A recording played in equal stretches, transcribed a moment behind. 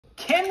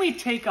can we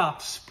take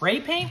off spray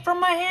paint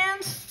from my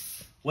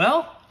hands?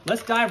 Well,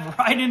 let's dive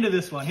right into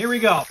this one. Here we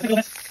go.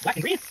 Black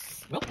and green.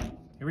 Well,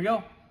 here we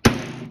go.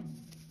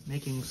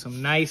 Making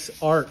some nice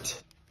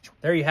art.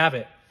 There you have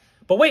it.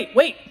 But wait.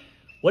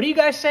 What are you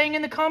guys saying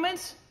in the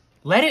comments?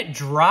 Let it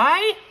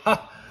dry? All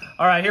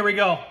right, here we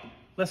go.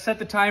 Let's set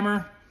the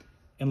timer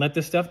and let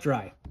this stuff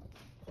dry.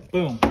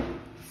 Boom.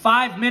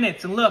 5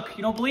 minutes, and look,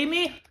 you don't believe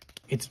me?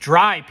 It's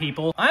dry,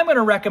 people. I'm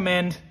gonna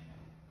recommend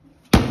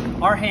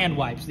our hand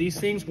wipes. These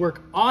things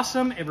work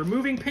awesome at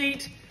removing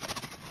paint.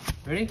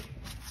 Ready?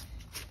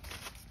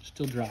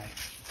 Still dry.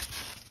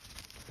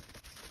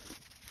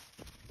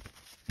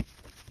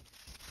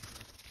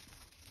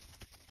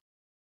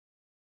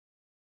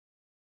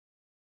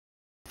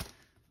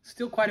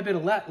 Still quite a bit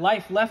of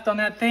life left on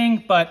that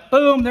thing, but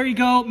boom, there you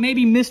go.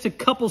 Maybe missed a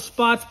couple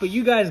spots, but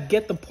you guys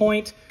get the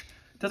point.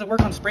 Does it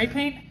work on spray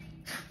paint?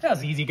 That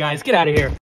was easy, guys. Get out of here.